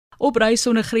Op Reis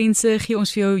sonder grense gee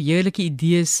ons vir jou heerlike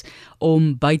idees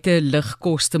om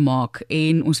buitelugkos te maak.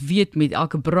 En ons weet met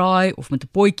elke braai of met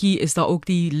 'n potjie is daar ook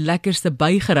die lekkerste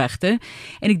bygeregte.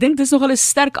 En ek dink dis nogal 'n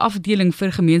sterk afdeling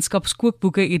vir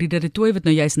gemeenskapskookboeke. Errieda du Toit wat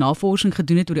nou juist navorsing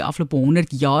gedoen het oor die afgelope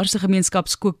 100 jaar se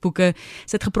gemeenskapskookboeke.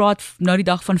 Sy het gepraat nou die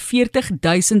dag van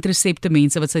 40,000 resepte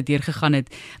mense wat sy deurgegaan het,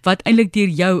 wat eintlik deur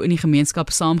jou in die gemeenskap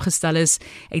saamgestel is.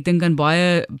 Ek dink aan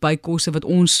baie bykosse wat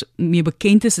ons mee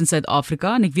bekend is in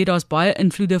Suid-Afrika en ek weet daar's baie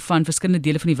invloede van verskillende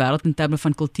dele van die wêreld in terme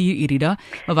van kultuur, Errieda.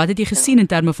 Maar wat het jy gesien in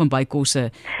terme van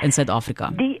bykosse in Suid-Afrika?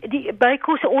 Die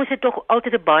bykosse, ons het tog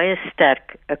altyd 'n baie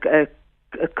sterk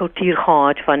kultuur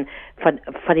gehad van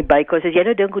die bykosse. As jy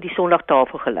nou dink hoe die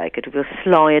Sondagtafel gelyk het, hoeveel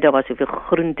slaai daar was, hoeveel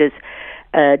groentes,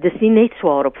 dis nie net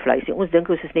swaar op vleis nie. Ons dink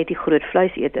ons is net die groot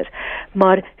vleiseters.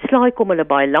 Maar slaai kom hulle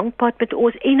baie lank pad met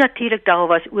ons en natuurlik daar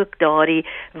was ook daardie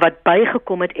wat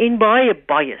bygekom het en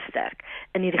baie sterk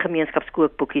in hierdie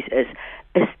gemeenskapskookboekies is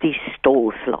die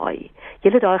stolslaai.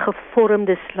 Julle daai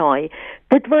gevormde slaai.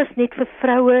 Dit was net vir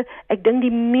vroue, ek dink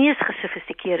die mees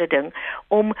gesofistikeerde ding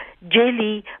om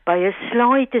jelly by 'n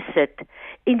slaai te sit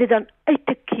en dit dan uit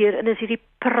te keer en is hierdie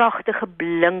pragtige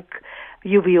blink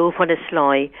juweel van 'n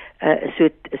slaai so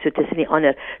tussen die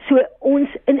ander. So ons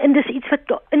en dis iets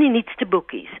wat in die nuutste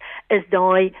boekies is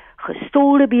daai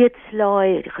gestolde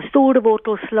beetslaai, gestolde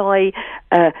wortelslaai,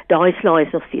 daai slaai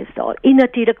is nog steeds daar. En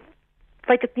natuurlik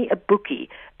feitelik nie 'n boekie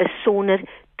is sonder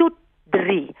tot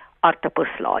 3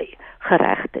 aardappelslaai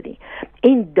geregte nie.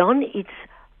 En dan iets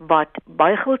wat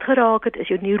baie groot geraak het, is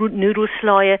jou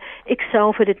noedelslaaie. Ek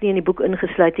self het dit nie in die boek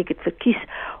ingesluit nie. Ek het verkies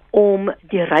om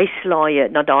die reislaaie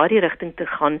na daardie rigting te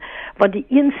gaan, want die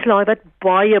een slaai wat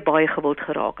baie gewild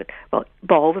geraak het,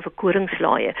 behalwe vir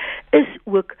koringslaaie, is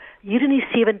ook hier in die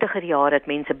 70er jare het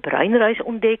mense bruinrys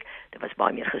ontdek. Dit was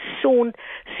baie meer gesond.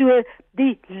 So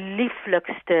die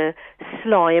lieflikste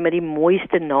slaaie met die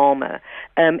mooiste name.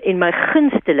 En my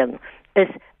gunsteling is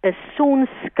 'n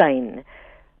sonskyn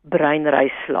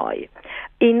bruinryslaai.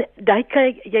 En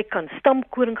jy kan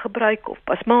stamkoring gebruik of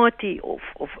basmati of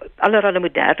allerlei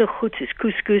moderne goed soos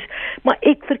couscous, maar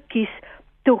ek verkies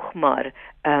tog maar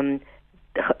 'n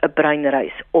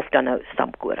bruinrys of dan nou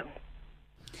stamkoring.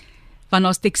 Want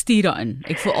ons tekstuur daarin.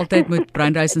 Ek voel altyd met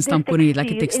bruinrys en stamkoring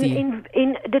lekker tekstuur.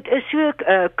 En dit is so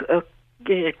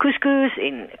couscous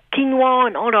en quinoa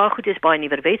en al daai goed is baie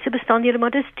nuwerwetse bestanddele, maar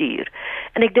dis duur.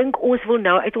 En ek dink ons wil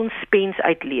nou uit ons spens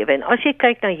uitlewe. En as jy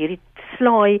kyk na hierdie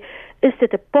slaai, is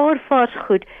dit 'n paar vars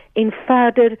goed en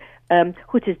verder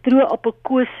goed soos droë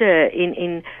appelkose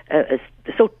en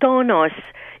sultanas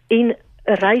en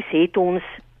rys het ons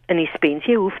in die spens.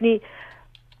 Jy hoef nie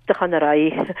te gaan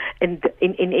ry en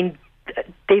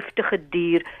deftige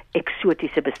duur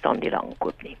eksotiese bestanddele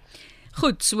aankoop nie.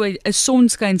 Goed, so 'n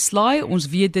sonskynslaai, ons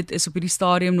weet dit is op hierdie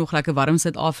stadium nog lekker warm in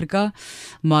Suid-Afrika,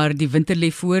 maar die winter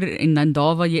lê voor en dan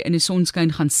daar waar jy in die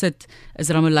sonskyn gaan sit, is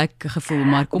er 'n lekker gevoel,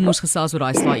 maar kom ons gesels oor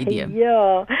daai slaai idee.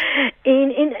 Ja,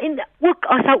 en ook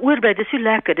as daar oorbly, dis so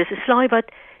lekker, dis 'n slaai wat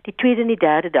die tweede en die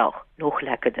derde dag nog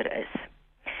lekkerder is.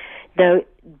 Nou,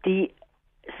 die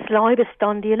slaai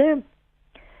bestanddele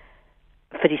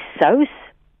vir die sous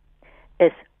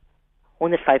is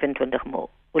 125 ml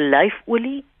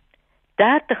olyfolie,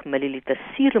 30 ml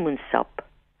suurlemoensap,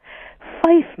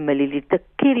 5 ml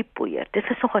kerriepoeier. Dit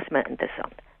is nogals my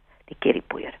interessant, die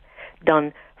kerriepoeier.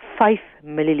 Dan 5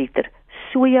 ml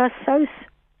sojasous,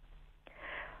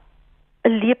 'n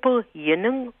lepel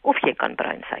heuning of jy kan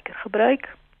bruinsuiker gebruik,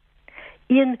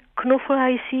 1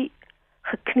 knoffelhuisie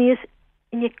gekneus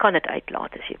en jy kan dit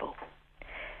uitlaat as jy wil.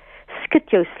 Skit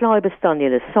jou slaai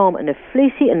bestanddele saam in 'n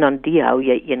flesie en dan die hou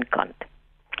jy eenkant.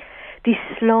 Die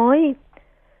slaai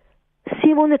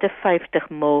 750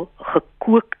 ml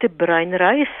gekookte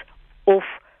bruinrys of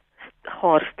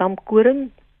gaar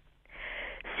stamkoring,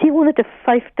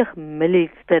 750 ml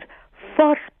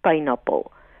vars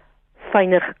pineappel,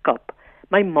 fyner gekap.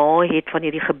 My ma het van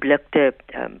hierdie geblikte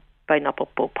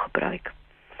pineappelpop gebruik.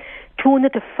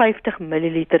 250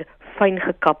 ml fyn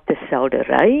gekapte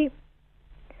seldery,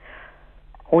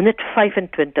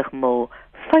 125 ml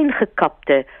fyn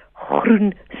gekapte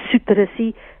groen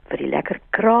soetrusie vir die lekker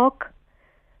kraak,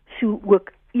 so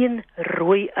ook 1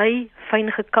 rooi ei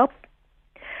fyn gekap,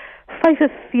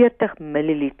 45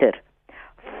 ml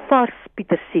vars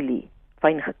petersilie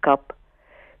fyn gekap,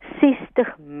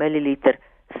 60 ml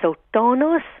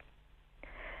sultanas,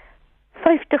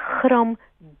 50 gram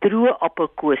droë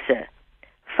appelkose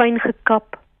fyn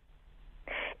gekap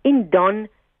en dan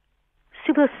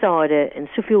soveel sade en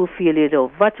soveel hoeveelhede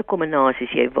of wat se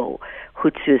kombinasies jy wil.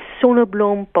 Goed soos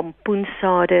sonneblom,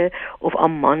 pompoensade of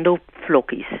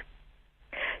amandelvlokkies.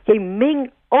 Jy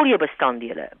meng al jou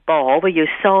bestanddele, behalwe jou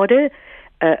sade,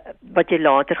 wat jy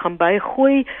later gaan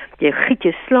bygooi, jy giet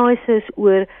jou slices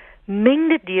oor, meng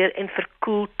dit deur en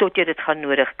verkoel tot jy dit gaan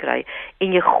nodig kry,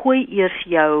 en jy gooi eers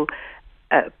jou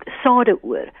sade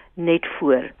oor, net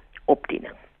voor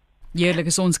opdiening.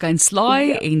 Heerlike sonskyn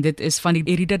slaai, en dit is van die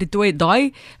Errieda du Toit.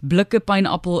 Daai blikke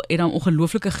pineappel het dan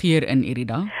ongelooflike geur in,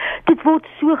 Errieda. Dit word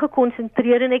so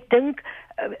gekonsentreer, en ek dink,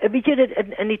 weet jy dit,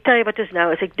 in die tyd wat ons nou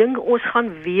is, ek dink ons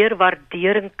gaan weer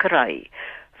waardering kry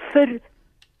vir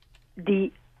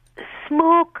die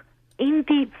smaak en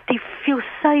die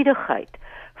veelsidigheid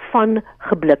van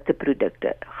geblikte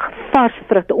produkte, vars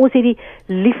vrugte. Ons het die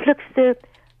lieflikste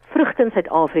vrugte in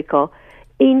Suid-Afrika,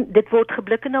 en dit word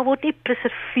geblik en dan word nie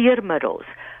preserveermiddels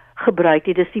gebruik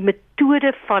nie. Dis die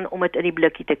metode van om dit in die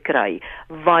blikkie te kry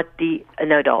wat die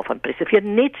inhoud daarvan preserveer.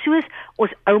 Net soos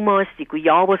ons ouma's die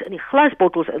kojabos in die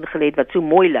glasbottels ingelê het wat so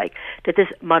mooi lyk. Dit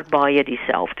is maar baie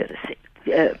dieselfde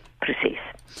proses.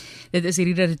 Dit is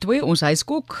Errieda du Toit, ons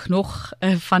huiskok nog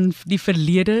van die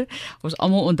verlede. Ons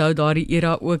almal onthou daardie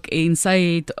era ook, en sy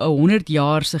het 100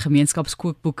 jaar se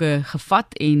gemeenskapskookboeke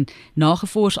gevat en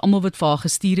nagevors almal wat vir haar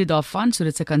gestuur het daarvan,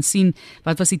 sodat sy kan sien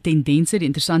wat was die tendense,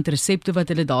 die interessante resepte wat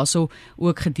hulle daarso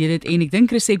ook gedeel het, en ek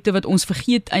dink resepte wat ons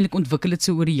vergeet eintlik ontwikkel het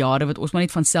so oor die jare, wat ons maar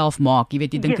net van self maak. Jy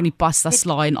weet, jy dink aan die pasta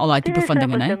slaai en al daai tipe van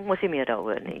dinge, né? Ek dink mos nie meer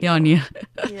daaroor nie. Ja, nee.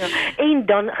 Ja. En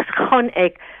dan gaan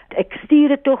ek stuur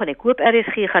dit tog, en ek hoop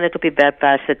RSG gaan dit op die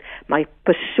webwerf sit. My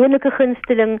persoonlike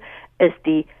gunsteling is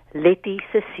die Letty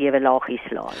se 7 laagie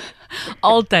slaai.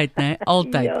 Altyd, né?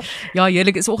 Altyd. Ja,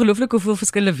 heerlik, is ongelooflik hoeveel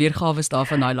verskillende weergawe daar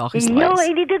van daai laagie slaai. Ja,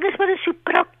 en die ding is, maar dit is so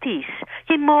prakties.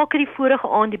 Jy maak dit die vorige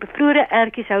aand, die bevrore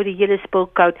ertjies hou die hele spul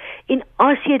koud, en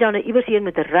as jy dan iewers heen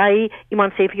met ry,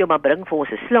 iemand sê vir jou, maar bring vir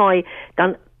ons 'n slaai,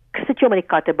 dan sit jy hom in die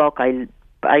kattebak,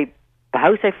 hy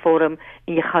behou sy vorm,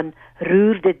 en jy gaan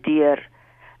roer dit deur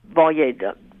waar jy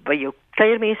by jou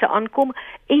kuiermense aankom,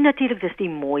 en natuurlik dis die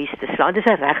mooiste slaai, dis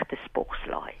 'n regte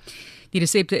spogslaai. Die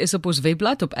resepte is op ons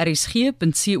webblad op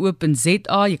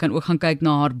rsg.co.za. Jy kan ook gaan kyk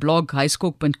na haar blog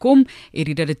huiskok.com.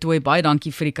 Errieda du Toit, baie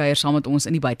dankie vir die kuier saam met ons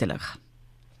in die buitelug.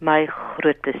 My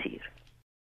groot plesier.